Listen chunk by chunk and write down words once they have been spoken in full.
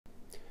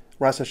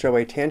We're asked to show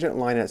a tangent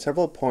line at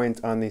several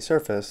points on the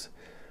surface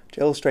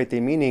to illustrate the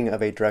meaning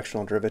of a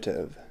directional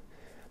derivative.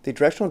 The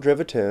directional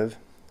derivative,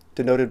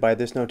 denoted by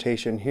this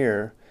notation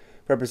here,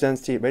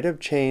 represents the rate of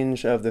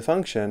change of the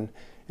function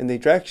in the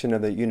direction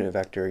of the unit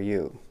vector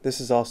u. This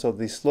is also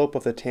the slope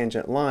of the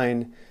tangent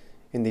line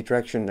in the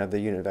direction of the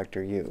unit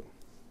vector u.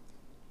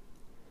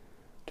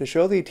 To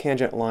show the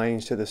tangent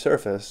lines to the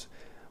surface,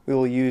 we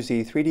will use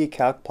the 3D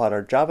Calc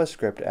Plotter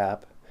JavaScript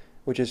app,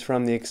 which is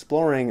from the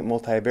Exploring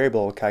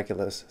Multivariable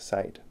Calculus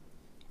site.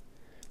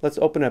 Let's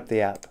open up the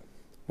app.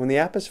 When the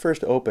app is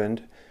first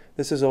opened,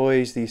 this is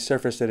always the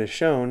surface that is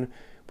shown,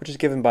 which is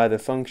given by the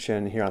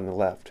function here on the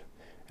left.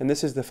 And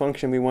this is the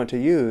function we want to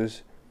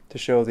use to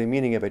show the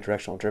meaning of a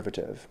directional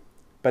derivative.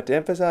 But to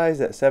emphasize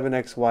that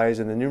 7xy is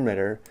in the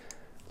numerator,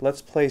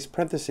 let's place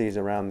parentheses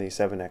around the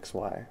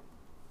 7xy.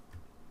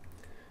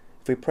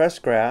 If we press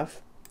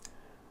graph,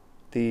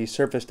 the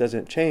surface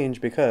doesn't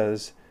change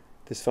because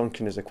this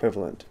function is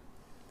equivalent.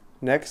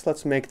 Next,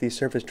 let's make the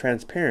surface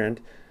transparent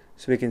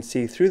so we can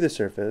see through the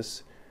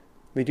surface.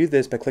 We do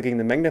this by clicking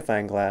the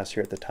magnifying glass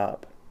here at the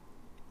top.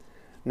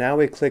 Now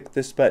we click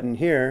this button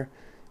here,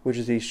 which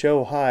is the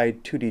Show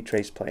Hide 2D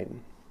Trace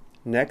Plane.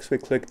 Next, we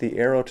click the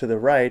arrow to the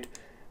right,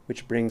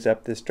 which brings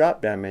up this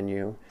drop-down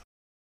menu,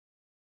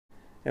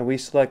 and we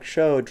select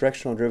Show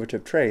Directional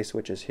Derivative Trace,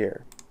 which is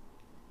here.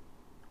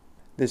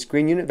 This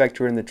green unit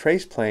vector in the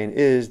trace plane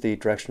is the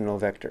directional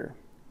vector.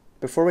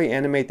 Before we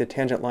animate the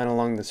tangent line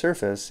along the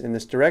surface in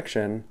this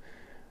direction,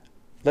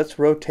 let's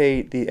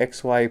rotate the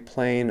xy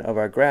plane of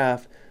our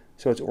graph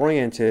so it's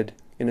oriented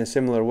in a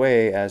similar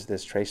way as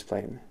this trace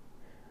plane.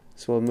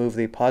 So we'll move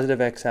the positive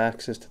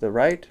x-axis to the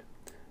right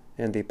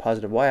and the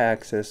positive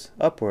y-axis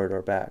upward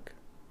or back.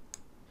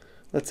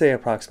 Let's say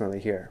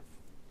approximately here.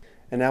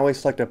 And now we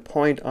select a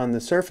point on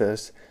the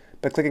surface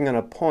by clicking on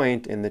a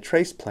point in the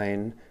trace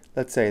plane,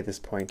 let's say this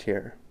point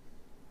here.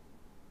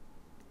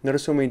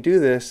 Notice when we do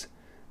this,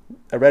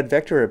 a red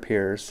vector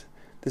appears.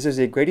 This is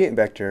a gradient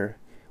vector,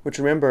 which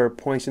remember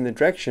points in the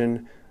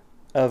direction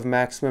of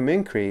maximum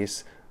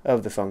increase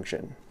of the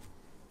function.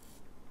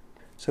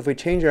 So if we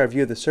change our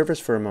view of the surface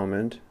for a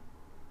moment,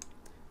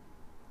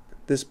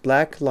 this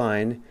black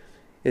line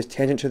is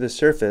tangent to the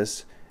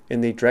surface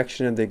in the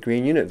direction of the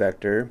green unit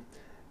vector,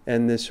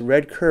 and this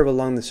red curve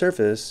along the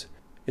surface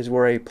is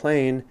where a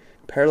plane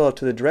parallel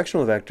to the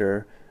directional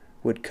vector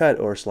would cut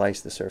or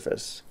slice the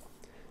surface.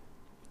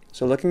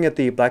 So looking at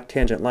the black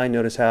tangent line,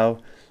 notice how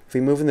if we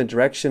move in the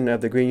direction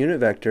of the green unit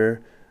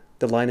vector,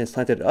 the line is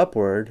slanted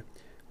upward,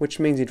 which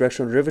means the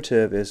directional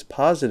derivative is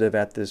positive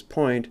at this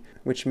point,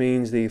 which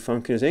means the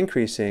function is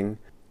increasing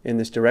in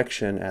this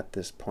direction at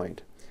this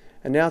point.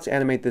 And now let's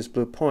animate this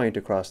blue point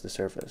across the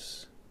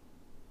surface.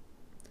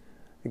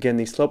 Again,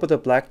 the slope of the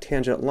black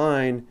tangent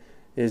line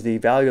is the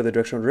value of the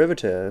directional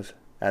derivative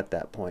at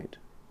that point.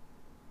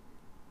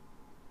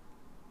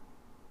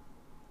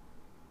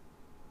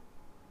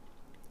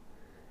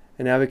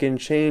 And now we can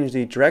change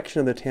the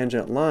direction of the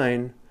tangent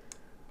line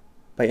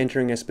by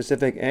entering a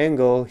specific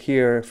angle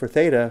here for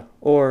theta,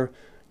 or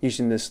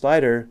using this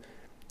slider.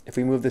 If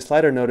we move the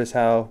slider, notice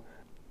how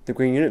the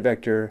green unit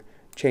vector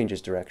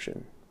changes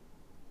direction.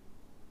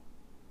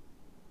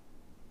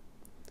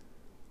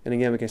 And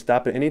again, we can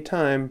stop at any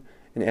time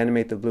and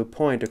animate the blue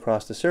point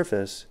across the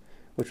surface,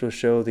 which will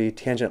show the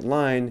tangent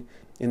line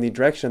in the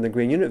direction of the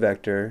green unit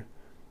vector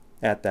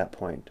at that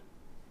point.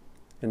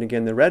 And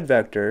again, the red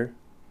vector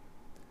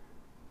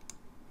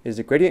is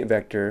the gradient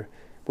vector,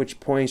 which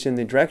points in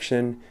the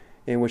direction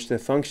in which the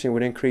function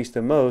would increase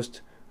the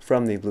most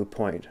from the blue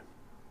point.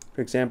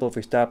 For example, if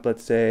we stop,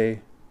 let's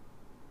say,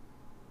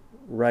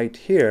 right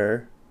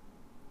here,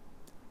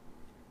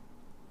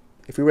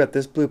 if we were at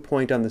this blue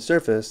point on the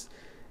surface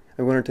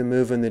and we wanted to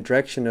move in the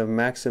direction of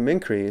maximum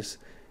increase,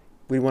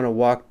 we want to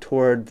walk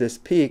toward this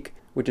peak,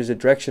 which is the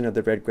direction of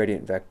the red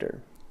gradient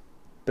vector.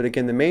 But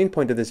again, the main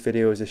point of this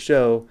video is to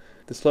show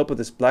the slope of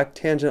this black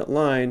tangent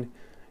line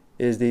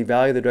is the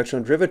value of the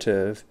directional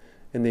derivative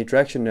in the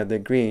direction of the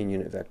green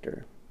unit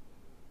vector.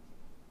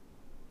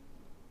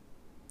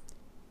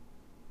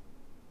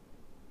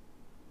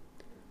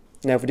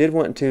 Now if we did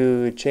want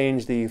to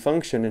change the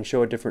function and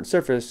show a different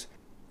surface,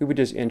 we would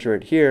just enter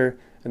it here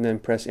and then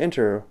press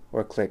enter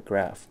or click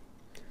graph.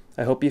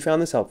 I hope you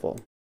found this helpful.